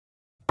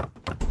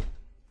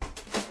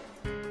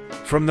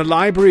From the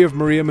Library of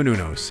Maria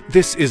Menounos,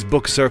 this is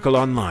Book Circle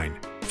Online,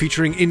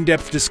 featuring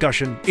in-depth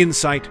discussion,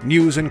 insight,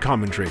 news and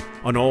commentary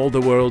on all the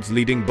world's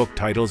leading book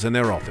titles and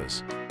their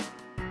authors.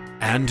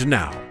 And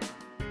now,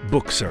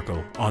 Book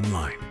Circle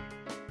Online.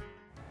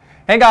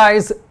 Hey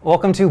guys,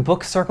 welcome to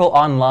Book Circle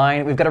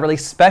Online. We've got a really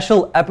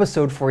special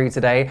episode for you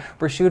today.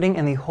 We're shooting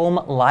in the home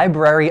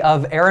library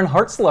of Aaron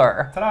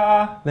Hartzler.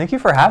 Ta-da! Thank you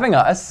for having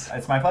us.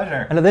 It's my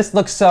pleasure. And this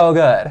looks so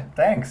good.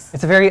 Thanks.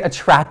 It's a very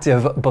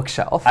attractive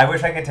bookshelf. I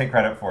wish I could take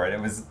credit for it. It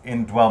was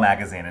in Dwell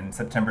magazine in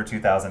September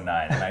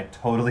 2009, and I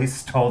totally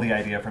stole the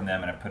idea from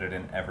them and I put it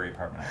in every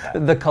apartment I've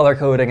had. The color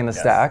coding and the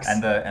stacks.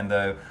 And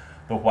the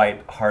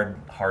white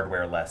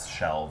hardware-less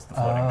shelves, the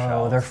floating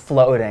shelves. Oh, they're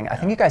floating. I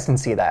think you guys can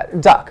see that.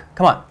 Duck,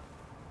 come on.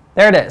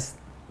 There it is.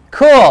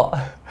 Cool.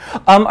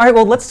 All right,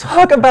 well, let's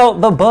talk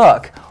about the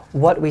book,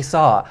 What We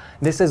Saw.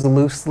 This is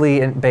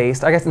loosely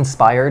based, I guess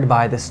inspired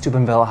by the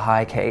Steubenville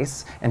High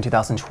case in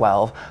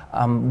 2012.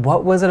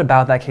 What was it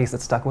about that case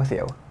that stuck with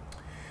you?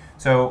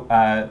 So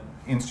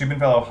in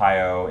Steubenville,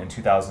 Ohio, in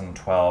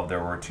 2012,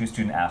 there were two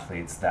student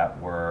athletes that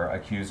were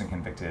accused and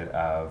convicted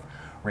of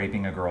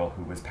raping a girl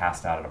who was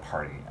passed out at a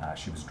party.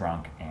 She was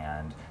drunk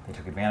and they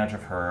took advantage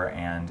of her,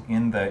 and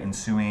in the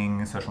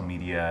ensuing social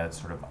media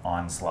sort of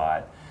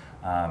onslaught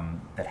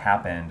that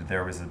happened,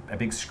 there was a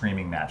big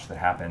screaming match that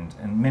happened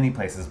in many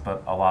places,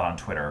 but a lot on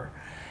Twitter.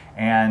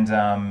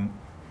 And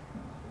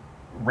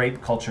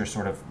rape culture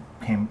sort of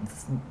came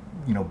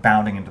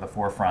bounding into the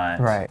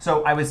forefront. Right.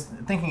 So I was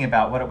thinking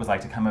about what it was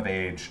like to come of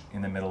age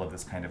in the middle of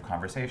this kind of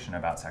conversation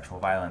about sexual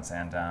violence,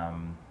 and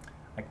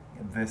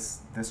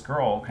this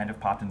girl kind of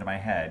popped into my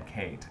head,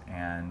 Kate,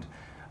 and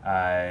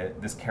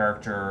this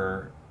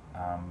character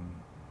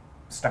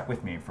stuck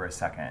with me for a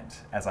second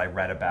as I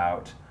read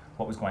about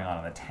what was going on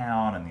in the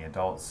town and the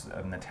adults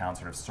in the town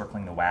sort of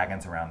circling the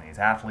wagons around these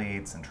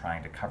athletes and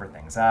trying to cover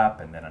things up,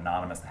 and then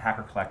Anonymous, the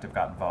hacker collective,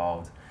 got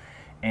involved.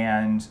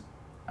 And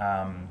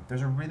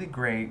there's a really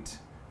great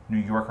New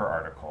Yorker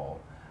article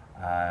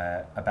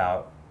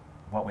about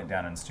what went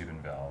down in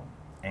Steubenville,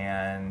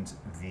 and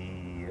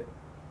the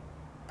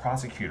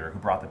prosecutor who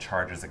brought the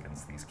charges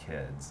against these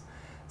kids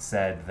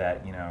said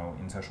that,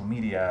 in social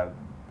media,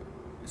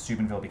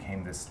 Steubenville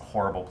became this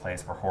horrible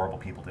place where horrible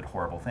people did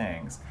horrible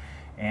things.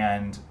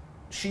 And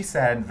she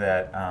said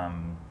that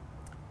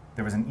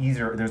there was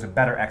a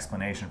better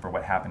explanation for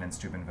what happened in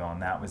Steubenville, and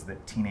that was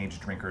that teenage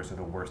drinkers are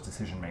the worst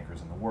decision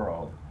makers in the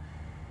world.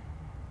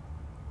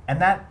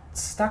 And that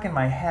stuck in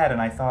my head,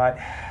 and I thought,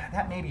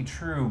 that may be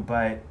true,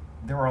 but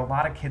there were a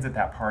lot of kids at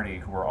that party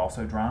who were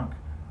also drunk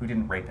who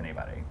didn't rape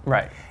anybody.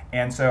 Right.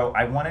 And so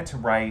I wanted to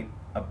write,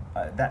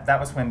 that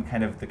was when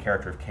kind of the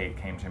character of Kate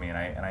came to me, and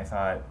I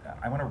thought,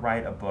 I want to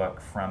write a book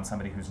from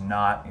somebody who's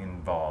not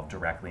involved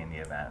directly in the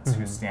events,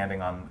 who's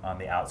standing on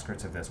the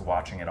outskirts of this,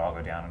 watching it all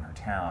go down in her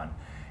town,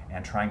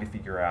 and trying to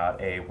figure out,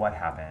 A, what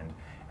happened,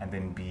 and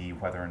then B,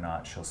 whether or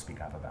not she'll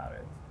speak up about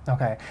it.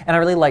 Okay, and I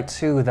really like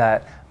too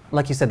that,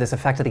 like you said, this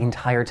affected the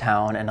entire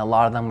town, and a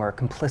lot of them were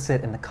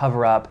complicit in the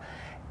cover-up,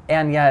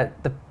 and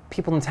yet the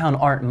people in town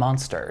aren't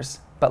monsters.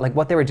 But like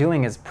what they were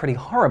doing is pretty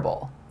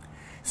horrible.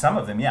 Some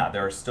of them, yeah.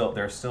 There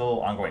are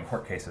still ongoing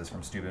court cases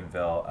from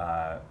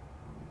Steubenville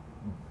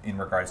in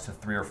regards to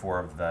 3 or 4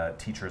 of the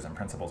teachers and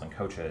principals and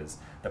coaches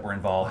that were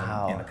involved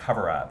in the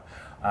cover-up.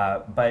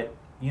 But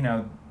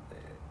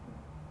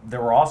there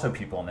were also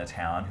people in the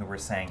town who were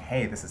saying,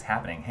 "Hey, this is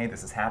happening. Hey,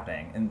 this is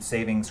happening," and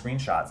saving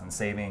screenshots and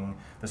saving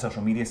the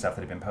social media stuff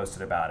that had been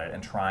posted about it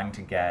and trying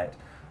to get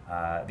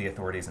the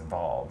authorities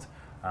involved.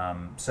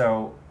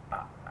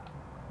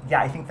 Yeah,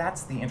 I think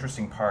that's the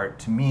interesting part,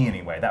 to me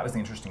anyway. That was the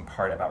interesting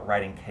part about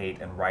writing Kate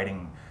and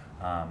writing,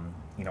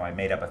 I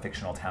made up a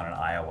fictional town in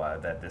Iowa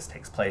that this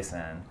takes place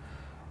in.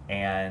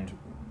 And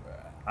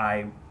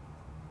I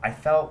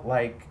felt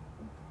like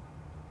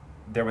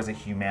there was a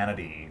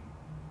humanity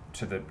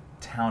to the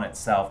town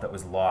itself that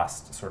was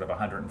lost sort of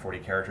 140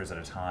 characters at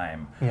a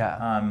time. Yeah.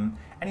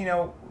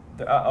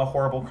 A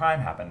horrible crime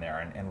happened there,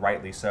 and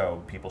rightly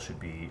so. People should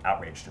be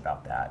outraged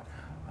about that.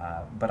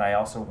 But I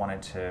also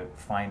wanted to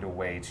find a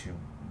way to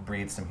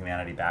breathe some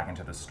humanity back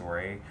into the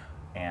story,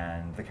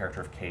 and the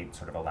character of Kate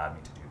sort of allowed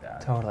me to do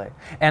that. Totally.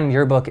 And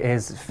your book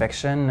is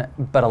fiction,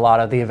 but a lot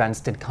of the events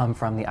did come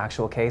from the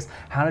actual case.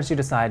 How did you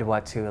decide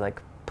what to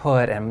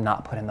put and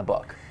not put in the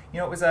book?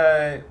 It was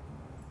an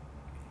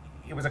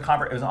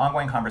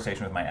ongoing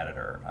conversation with my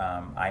editor.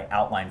 I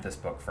outlined this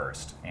book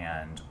first,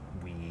 and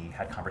we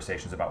had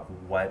conversations about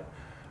what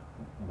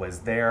was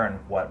there and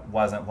what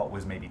wasn't, what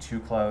was maybe too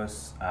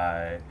close,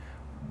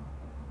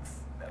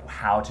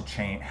 how to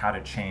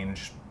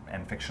change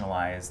and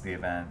fictionalize the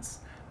events,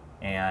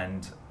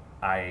 and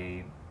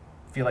I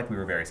feel like we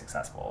were very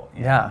successful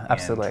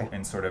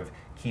in sort of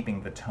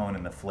keeping the tone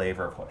and the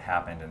flavor of what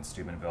happened in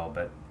Steubenville,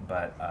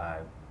 but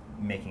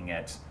minting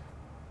it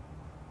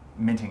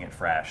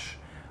fresh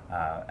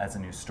as a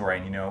new story.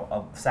 And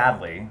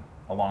sadly,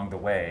 along the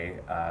way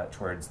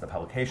towards the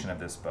publication of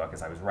this book,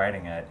 as I was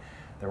writing it,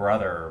 there were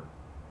other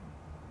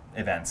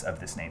events of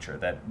this nature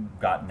that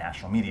got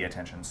national media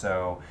attention.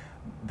 So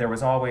there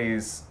was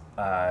always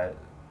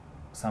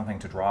something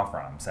to draw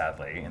from,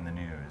 sadly, in the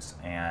news.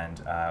 And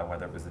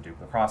whether it was the Duke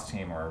lacrosse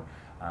team or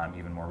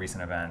even more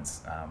recent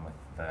events with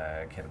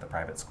the kid at the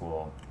private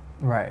school,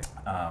 Right.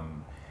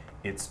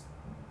 It's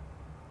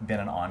been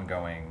an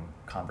ongoing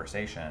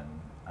conversation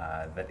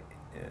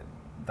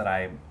that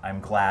I'm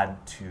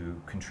glad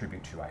to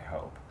contribute to, I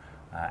hope.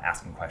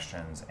 Asking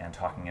questions and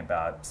talking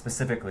about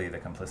specifically the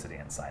complicity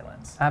in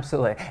silence.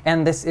 Absolutely.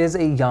 And this is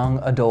a young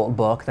adult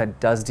book that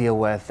does deal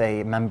with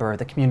a member of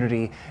the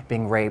community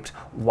being raped.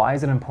 Why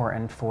is it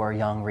important for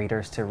young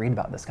readers to read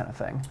about this kind of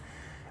thing?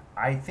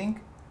 I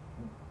think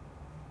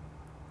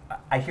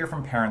I hear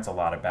from parents a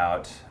lot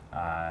about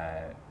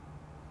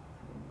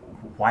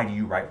why do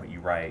you write what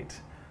you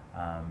write?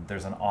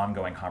 There's an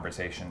ongoing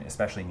conversation,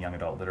 especially in young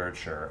adult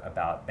literature,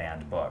 about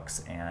banned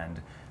books and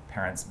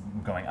parents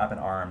going up in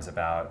arms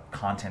about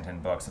content in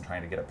books and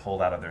trying to get it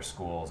pulled out of their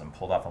schools and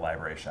pulled off the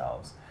library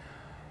shelves.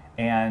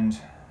 And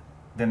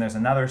then there's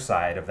another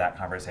side of that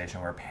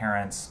conversation where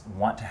parents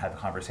want to have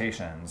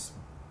conversations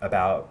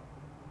about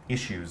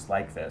issues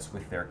like this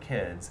with their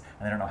kids,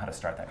 and they don't know how to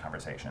start that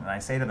conversation. And I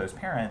say to those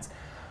parents,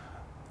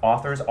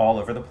 authors all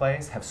over the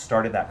place have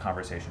started that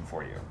conversation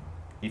for you.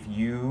 If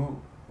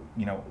you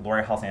know,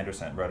 Laurie Halse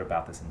Anderson wrote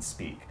about this in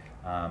Speak.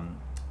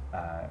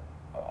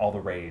 All the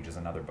Rage is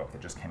another book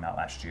that just came out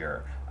last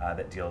year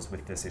that deals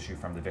with this issue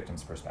from the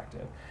victim's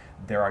perspective.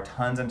 There are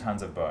tons and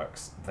tons of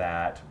books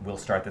that will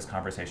start this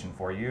conversation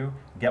for you.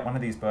 Get one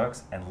of these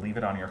books and leave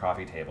it on your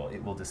coffee table.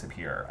 It will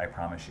disappear, I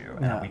promise you.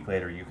 And a week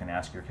later you can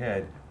ask your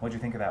kid, what'd you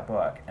think of that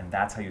book? And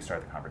that's how you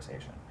start the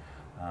conversation.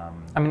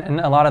 I mean, and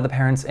a lot of the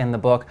parents in the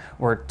book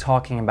were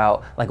talking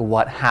about like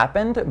what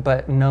happened,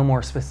 but no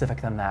more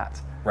specific than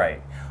that.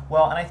 Right.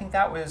 Well, and I think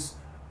that was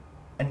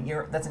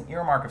that's an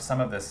earmark of some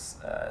of this,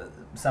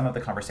 some of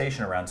the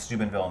conversation around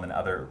Steubenville and then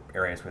other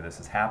areas where this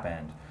has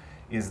happened,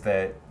 is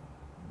that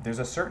there's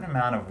a certain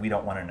amount of we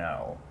don't want to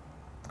know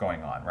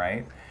going on,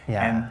 right?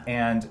 Yeah.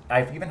 And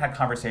I've even had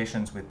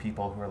conversations with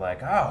people who are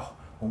like, oh,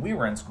 when we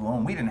were in school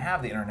and we didn't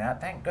have the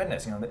internet, thank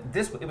goodness, you know,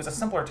 it was a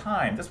simpler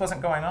time. This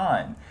wasn't going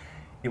on.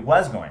 It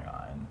was going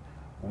on.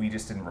 We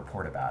just didn't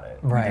report about it.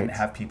 Right. We didn't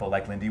have people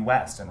like Lindy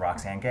West and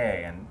Roxane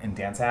Gay and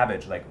Dan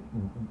Savage like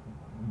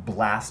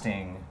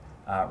blasting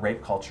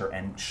rape culture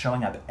and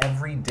showing up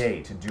every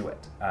day to do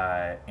it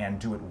and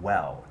do it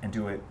well and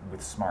do it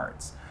with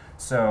smarts.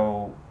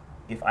 So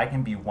if I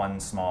can be one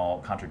small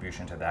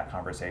contribution to that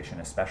conversation,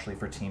 especially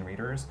for teen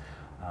readers,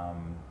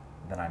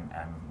 then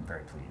I'm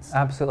very pleased.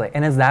 Absolutely.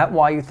 And is that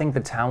why you think the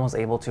town was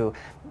able to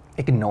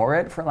ignore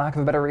it, for lack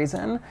of a better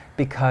reason?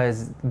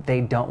 Because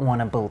they don't want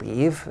to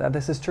believe that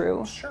this is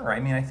true? Sure. I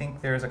mean, I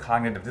think there's a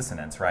cognitive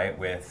dissonance, right,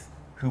 with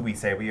who we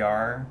say we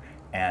are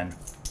and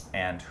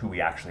who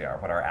we actually are,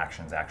 what our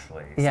actions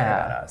actually say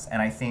about us.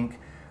 And I think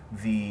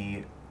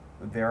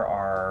there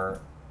are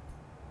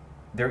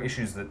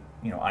issues that,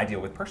 you know, I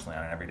deal with personally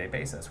on an everyday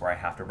basis where I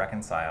have to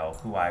reconcile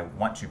who I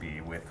want to be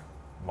with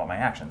what my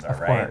actions are,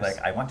 right? Course.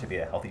 Like, I want to be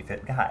a healthy,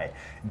 fit guy.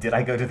 Did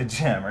I go to the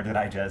gym or did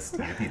I just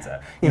eat a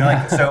pizza? You know,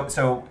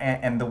 like,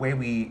 and the way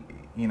we,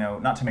 you know,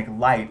 not to make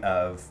light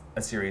of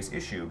a serious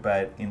issue,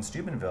 but in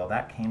Steubenville,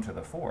 that came to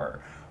the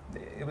fore.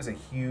 It was a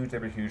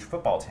huge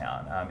football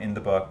town. In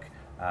the book,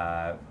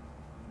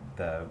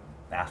 the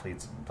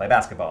athletes play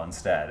basketball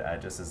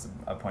instead, just as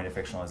a point of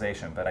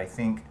fictionalization. But I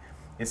think,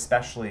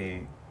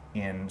 especially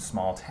in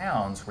small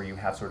towns where you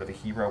have sort of a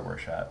hero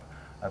worship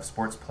of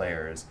sports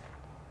players,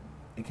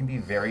 it can be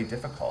very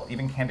difficult.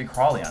 Even Candy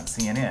Crawley on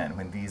CNN,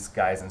 when these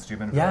guys in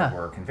Steubenville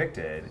were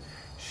convicted,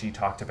 she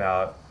talked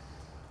about,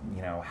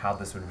 you know, how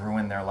this would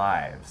ruin their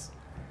lives.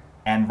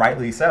 And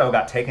rightly so,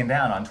 got taken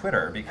down on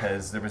Twitter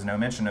because there was no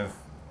mention of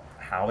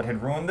how it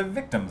had ruined the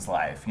victim's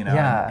life, you know?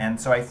 Yeah.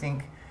 And so I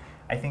think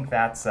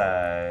that's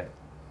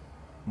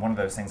one of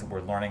those things that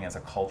we're learning as a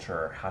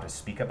culture how to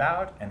speak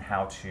about and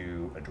how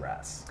to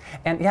address.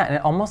 And yeah, and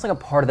almost like a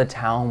part of the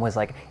town was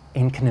like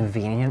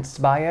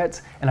inconvenienced by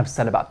it and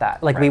upset about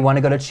that. Like, we want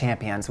to go to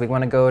Champions, we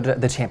want to go to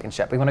the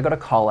championship, we want to go to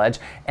college,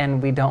 and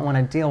we don't want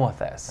to deal with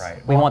this.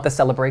 Right. We want the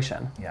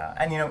celebration. Yeah,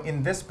 and you know,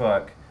 in this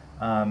book,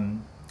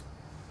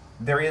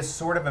 there is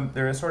sort of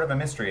a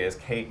mystery as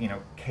Kate, you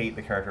know, Kate,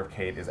 the character of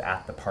Kate, is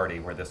at the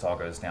party where this all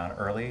goes down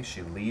early.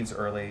 She leaves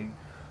early.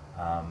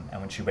 And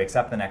when she wakes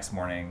up the next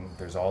morning,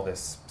 there's all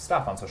this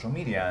stuff on social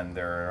media, and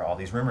there are all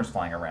these rumors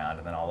flying around,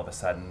 and then all of a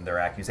sudden there are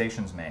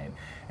accusations made.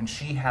 And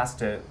she has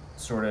to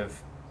sort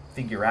of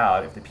figure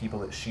out if the people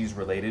that she's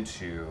related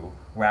to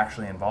were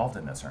actually involved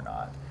in this or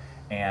not.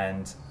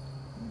 And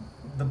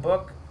the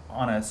book,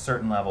 on a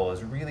certain level,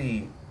 is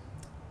really,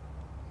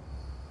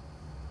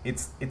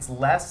 it's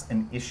less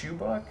an issue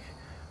book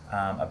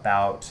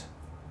about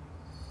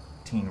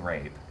teen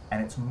rape,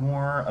 and it's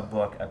more a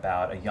book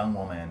about a young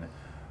woman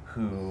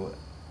who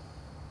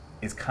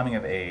is coming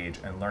of age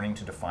and learning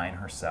to define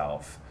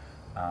herself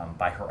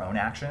by her own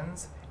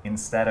actions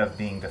instead of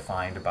being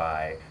defined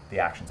by the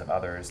actions of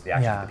others, the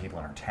actions of the people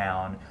in her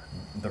town,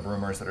 the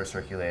rumors that are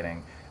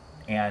circulating.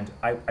 And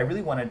I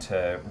really wanted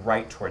to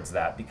write towards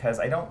that because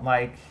I don't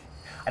like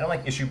I don't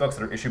like issue books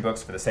that are issue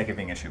books for the sake of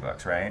being issue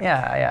books, right?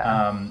 Yeah,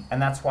 yeah.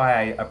 And that's why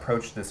I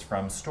approached this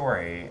from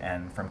story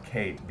and from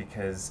Kate,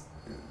 because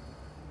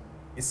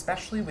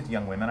especially with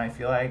young women, I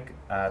feel like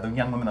the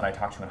young women that I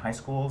talk to in high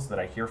schools, that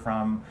I hear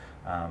from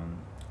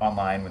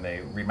online when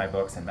they read my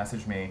books and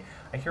message me,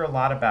 I hear a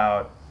lot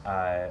about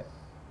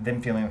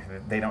them feeling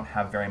like they don't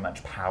have very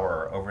much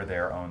power over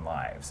their own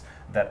lives,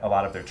 that a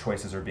lot of their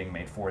choices are being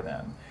made for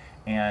them.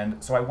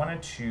 And so I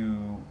wanted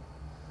to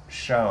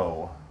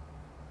show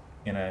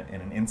in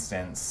an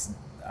instance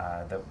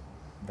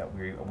that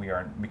we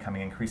are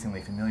becoming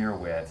increasingly familiar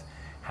with,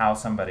 how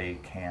somebody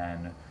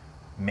can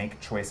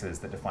make choices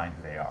that define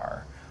who they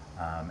are,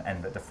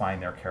 and that define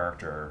their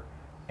character.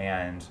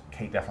 And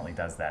Kate definitely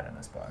does that in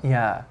this book.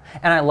 Yeah,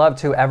 and I love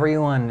too,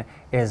 everyone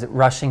is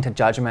rushing to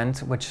judgment,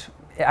 which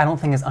I don't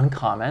think is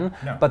uncommon,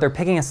 No. but they're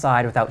picking a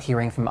side without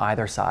hearing from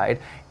either side.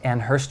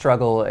 And her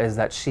struggle is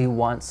that she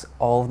wants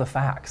all of the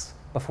facts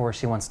before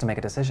she wants to make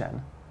a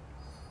decision.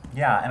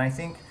 Yeah, and I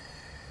think,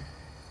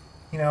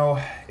 you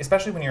know,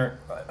 especially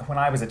when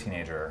I was a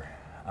teenager,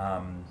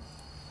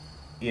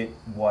 it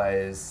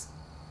was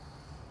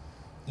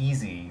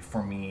easy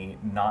for me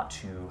not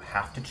to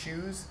have to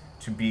choose,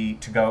 to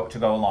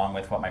go along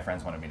with what my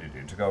friends wanted me to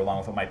do, to go along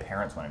with what my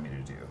parents wanted me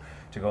to do,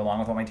 to go along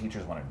with what my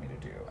teachers wanted me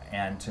to do,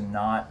 and to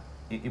not.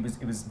 It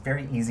was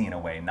very easy in a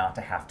way not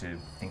to have to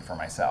think for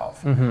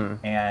myself.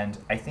 Mm-hmm. And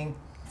I think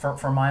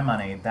for my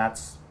money,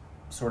 that's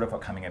sort of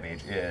what coming of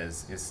age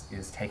is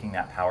taking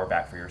that power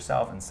back for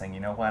yourself and saying, you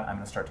know what, I'm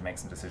going to start to make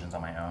some decisions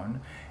on my own,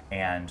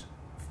 and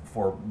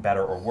for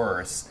better or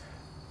worse,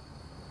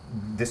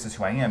 this is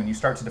who I am. And you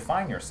start to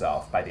define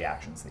yourself by the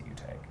actions that you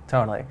take.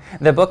 Totally.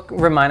 The book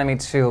reminded me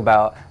too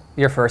about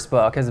your first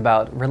book is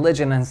about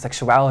religion and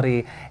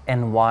sexuality,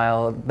 and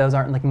while those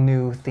aren't like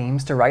new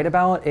themes to write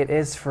about, it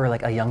is for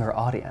like a younger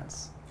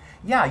audience.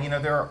 Yeah, you know,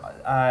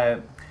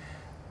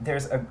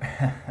 there's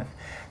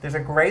a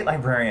great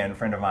librarian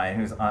friend of mine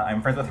who's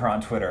I'm friends with her on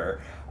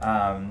Twitter.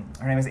 Her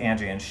name is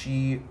Angie, and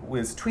she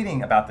was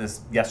tweeting about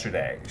this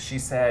yesterday. She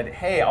said,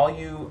 "Hey, all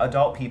you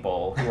adult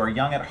people who are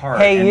young at heart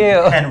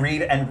and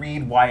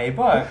read YA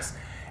books,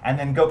 and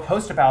then go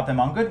post about them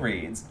on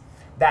Goodreads.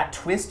 That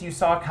twist you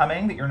saw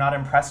coming that you're not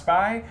impressed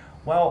by,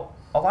 well,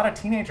 a lot of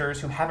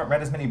teenagers who haven't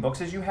read as many books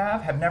as you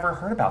have never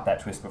heard about that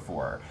twist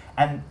before,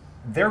 and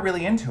they're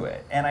really into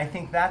it." And I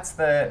think that's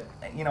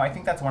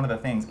one of the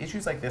things.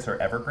 Issues like this are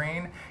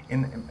evergreen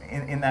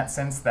in that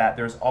sense that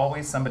there's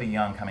always somebody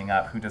young coming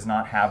up who does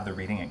not have the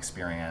reading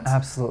experience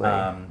Absolutely.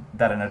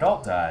 that an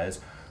adult does,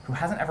 who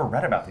hasn't ever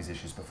read about these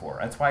issues before.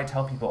 That's why I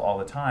tell people all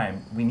the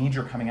time, we need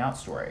your coming out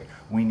story.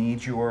 We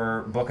need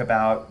your book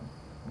about,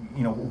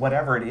 you know,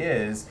 whatever it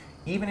is.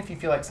 Even if you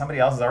feel like somebody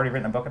else has already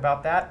written a book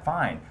about that,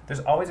 fine.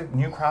 There's always a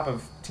new crop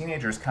of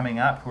teenagers coming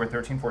up who are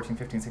 13, 14,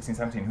 15, 16,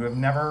 17, who've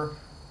never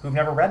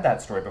read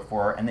that story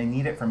before, and they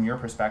need it from your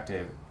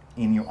perspective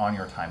on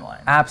your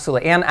timeline.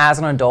 Absolutely. And as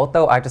an adult,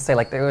 though, I have to say,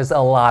 like, there was a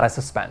lot of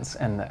suspense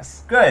in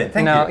this. Good,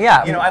 thank you.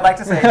 Yeah. You know, I like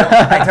to say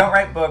I don't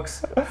write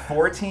books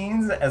for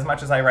teens as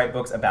much as I write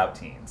books about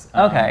teens.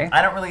 Okay.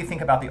 I don't really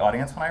think about the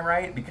audience when I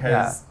write,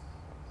 because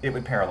it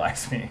would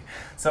paralyze me.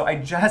 So I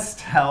just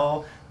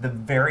tell the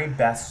very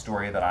best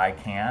story that I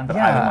can, that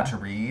I would want to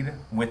read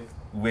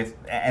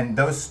and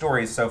those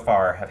stories so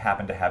far have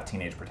happened to have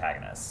teenage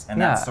protagonists.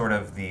 And that's sort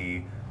of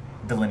the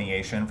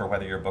delineation for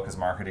whether your book is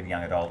marketed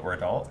young adult or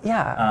adult.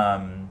 Yeah.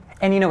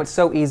 And you know, it's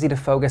so easy to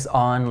focus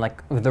on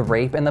like the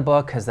rape in the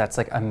book because that's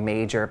like a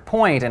major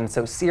point and it's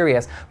so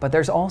serious, but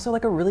there's also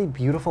like a really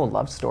beautiful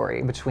love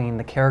story between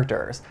the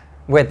characters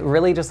with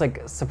really just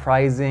like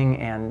surprising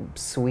and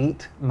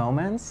sweet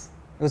moments.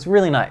 It was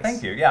really nice.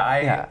 Thank you.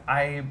 Yeah,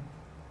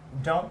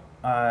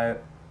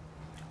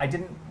 I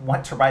didn't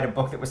want to write a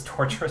book that was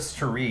torturous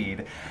to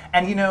read.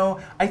 And you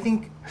know, I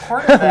think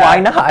part of that... Why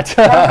not?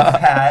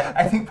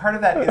 I think part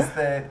of that is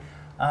that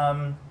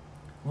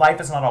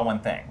life is not all one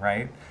thing,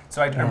 right?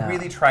 So I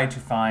really tried to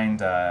find,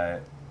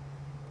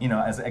 you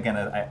know,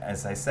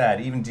 as I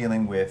said, even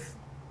dealing with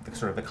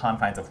the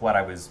confines of what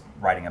I was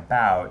writing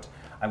about,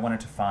 I wanted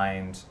to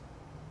find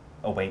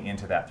a way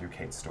into that through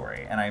Kate's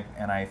story, and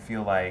I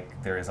feel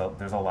like there's a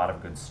lot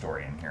of good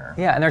story in here.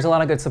 Yeah, and there's a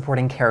lot of good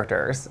supporting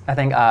characters. I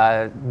think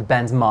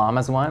Ben's mom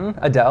is one,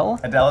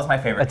 Adele. Adele is my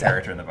favorite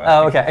character in the book.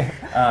 Oh, okay.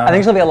 I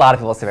think she'll be a lot of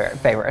people's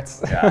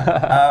favorites.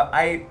 Yeah,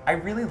 I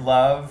really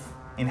love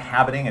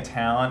inhabiting a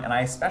town, and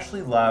I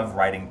especially love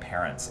writing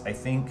parents. I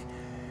think,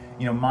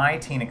 you know, my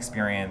teen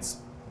experience,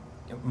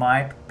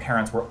 my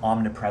parents were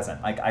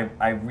omnipresent. Like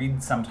I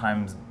read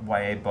sometimes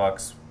YA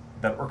books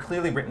that were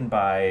clearly written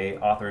by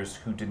authors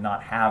who did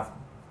not have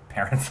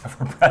parents that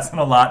were present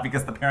a lot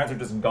because the parents are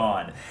just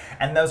gone,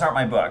 and those aren't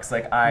my books.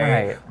 Like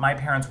my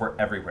parents were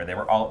everywhere. They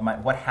were all.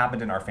 What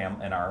happened in our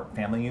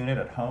family unit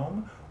at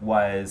home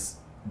was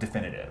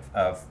definitive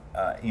of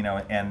you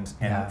know, and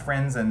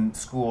friends and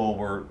school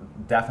were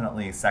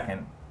definitely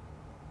second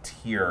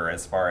tier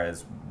as far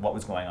as what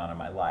was going on in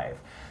my life.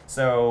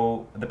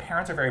 So the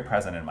parents are very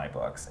present in my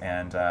books,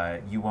 and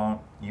you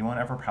won't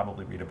ever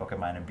probably read a book of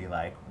mine and be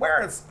like,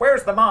 where's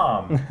the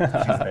mom?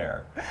 She's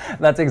there.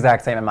 That's the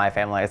exact same in my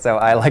family, so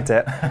I liked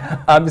it.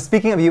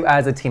 Speaking of you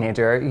as a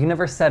teenager, you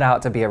never set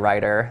out to be a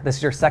writer. This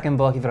is your second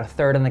book. You've got a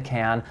third in the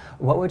can.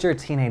 What would your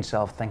teenage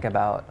self think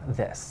about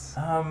this?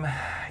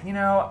 You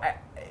know,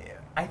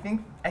 I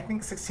think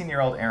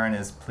 16-year-old Aaron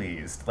is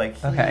pleased. Like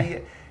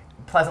he.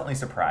 Pleasantly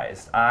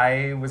surprised.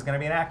 I was going to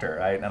be an actor,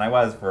 and I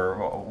was for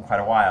quite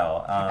a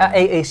while.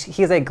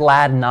 He's a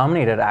GLAAD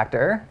nominated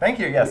actor. Thank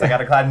you. Yes, I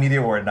got a GLAAD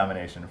Media Award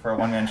nomination for a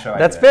one-man show.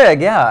 That's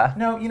big, yeah.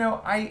 No, you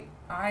know,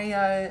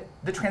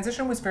 the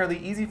transition was fairly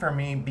easy for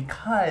me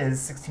because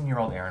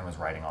 16-year-old Aaron was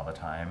writing all the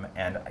time,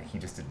 and he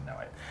just didn't know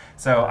it.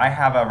 So I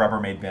have a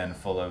Rubbermaid bin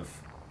full of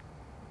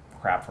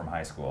crap from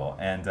high school,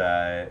 and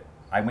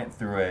I went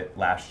through it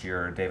last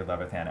year. David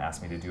Levithan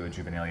asked me to do a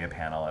Juvenilia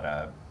panel at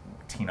a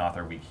Teen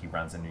Author Week he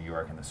runs in New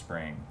York in the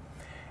spring.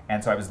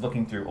 And so I was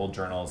looking through old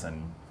journals,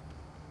 and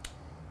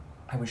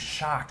I was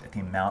shocked at the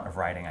amount of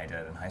writing I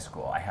did in high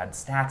school. I had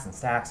stacks and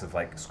stacks of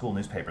like school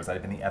newspapers that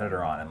I'd been the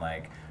editor on and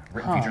like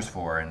written features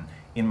for, and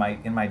in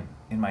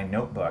my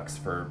notebooks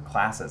for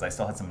classes, I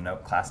still had some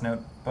class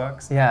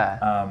notebooks.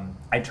 Yeah.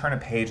 I'd turn a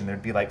page and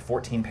there'd be like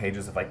 14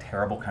 pages of like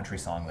terrible country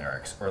song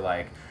lyrics, or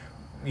like,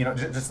 you know,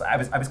 just I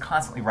was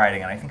constantly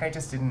writing, and I think I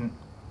just didn't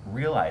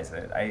realize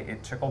it.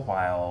 It took a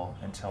while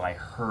until I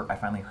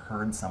finally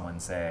heard someone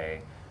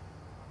say,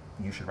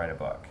 you should write a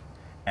book.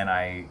 And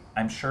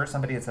I'm sure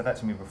somebody had said that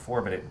to me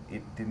before, but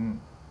it didn't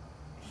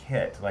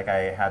hit. Like,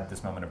 I had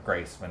this moment of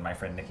grace when my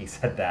friend Nikki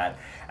said that,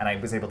 and I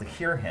was able to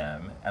hear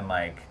him and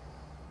like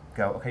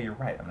go, okay, you're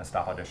right, I'm gonna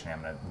stop auditioning,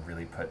 I'm gonna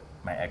really put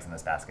my eggs in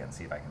this basket and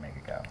see if I can make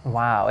it go.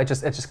 Wow, it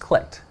just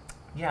clicked.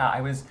 Yeah, I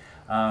was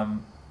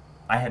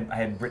I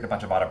had written a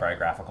bunch of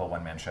autobiographical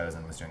one-man shows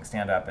and was doing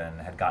stand-up, and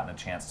had gotten a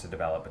chance to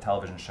develop a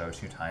television show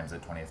 2 times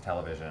at 20th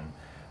Television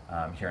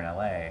here in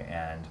LA.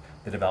 And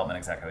the development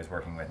exec I was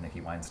working with,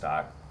 Nikki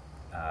Weinstock,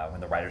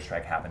 when the writer's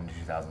strike happened in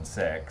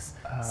 2006,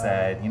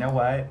 said, you know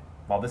what,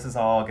 while this is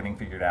all getting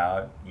figured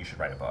out, you should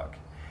write a book.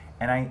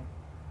 And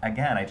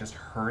I just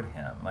heard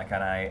him. Like,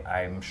 and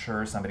I'm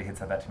sure somebody had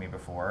said that to me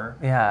before,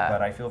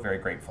 but I feel very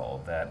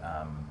grateful that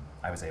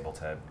I was able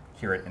to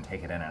hear it and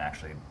take it in and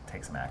actually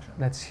take some action.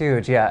 That's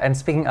huge, yeah. And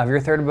speaking of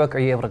your third book, are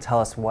you able to tell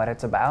us what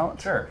it's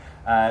about? Sure.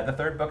 The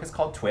third book is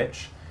called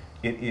Twitch.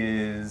 It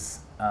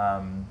is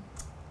a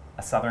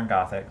Southern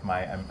Gothic.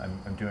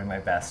 I'm doing my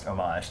best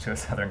homage to a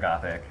Southern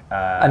Gothic.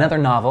 Another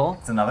novel.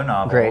 It's another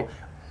novel. Great.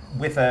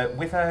 With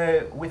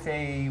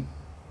a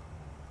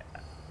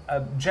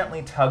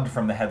gently tugged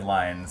from the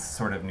headlines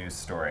sort of news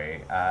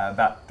story.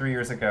 About 3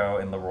 years ago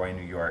in Leroy,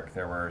 New York,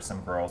 there were some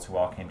girls who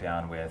all came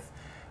down with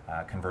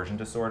conversion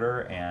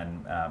disorder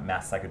and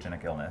mass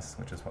psychogenic illness,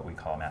 which is what we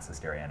call mass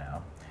hysteria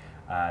now.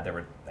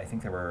 I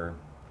think there were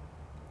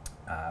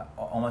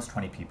almost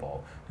 20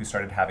 people who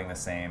started having the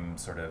same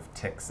sort of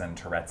tics and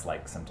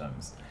Tourette's-like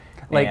symptoms.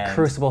 Like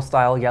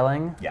Crucible-style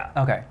yelling? Yeah.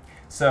 Okay.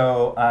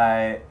 So,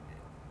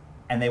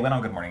 and they went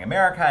on Good Morning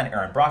America, and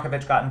Aaron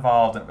Brockovich got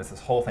involved, and it was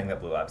this whole thing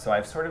that blew up. So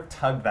I've sort of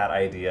tugged that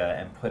idea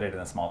and put it in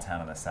a small town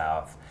in the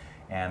South.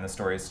 And the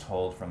story is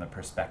told from the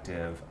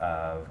perspective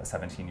of a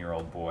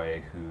 17-year-old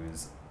boy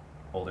whose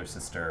older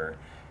sister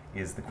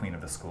is the queen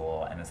of the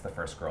school and is the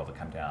first girl to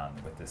come down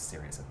with this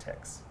series of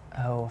tics.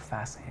 Oh,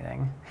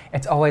 fascinating.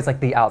 It's always like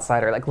the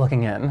outsider, like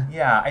looking in.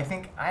 Yeah,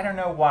 I don't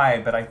know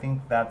why, but I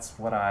think that's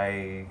what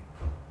I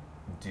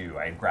do.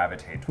 I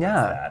gravitate towards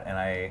that. And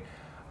I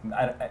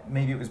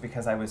maybe it was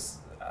because I was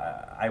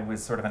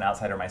sort of an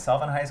outsider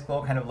myself in high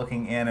school, kind of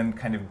looking in and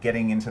kind of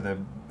getting into the,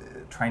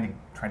 trying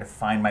to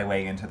find my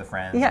way into the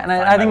friends. Yeah, and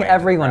I think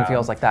everyone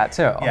feels like that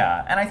too.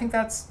 Yeah, and I think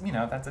that's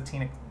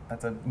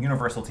that's a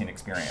universal teen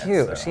experience.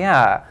 Huge, so.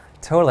 Yeah,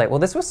 totally. Well,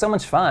 this was so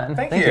much fun.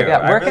 Thank you. Yeah,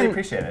 I really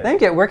appreciate it.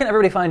 Thank you. Where can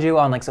everybody find you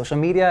on like social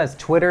media? Is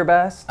Twitter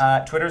best?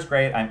 Twitter's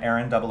great. I'm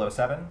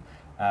Aaron007.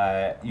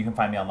 You can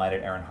find me online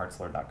at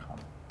aaronhartzler.com.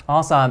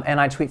 Awesome. And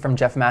I tweet from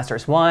Jeff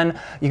Masters 1.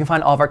 You can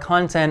find all of our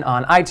content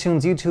on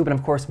iTunes, YouTube, and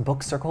of course,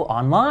 Book Circle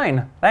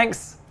online.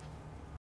 Thanks.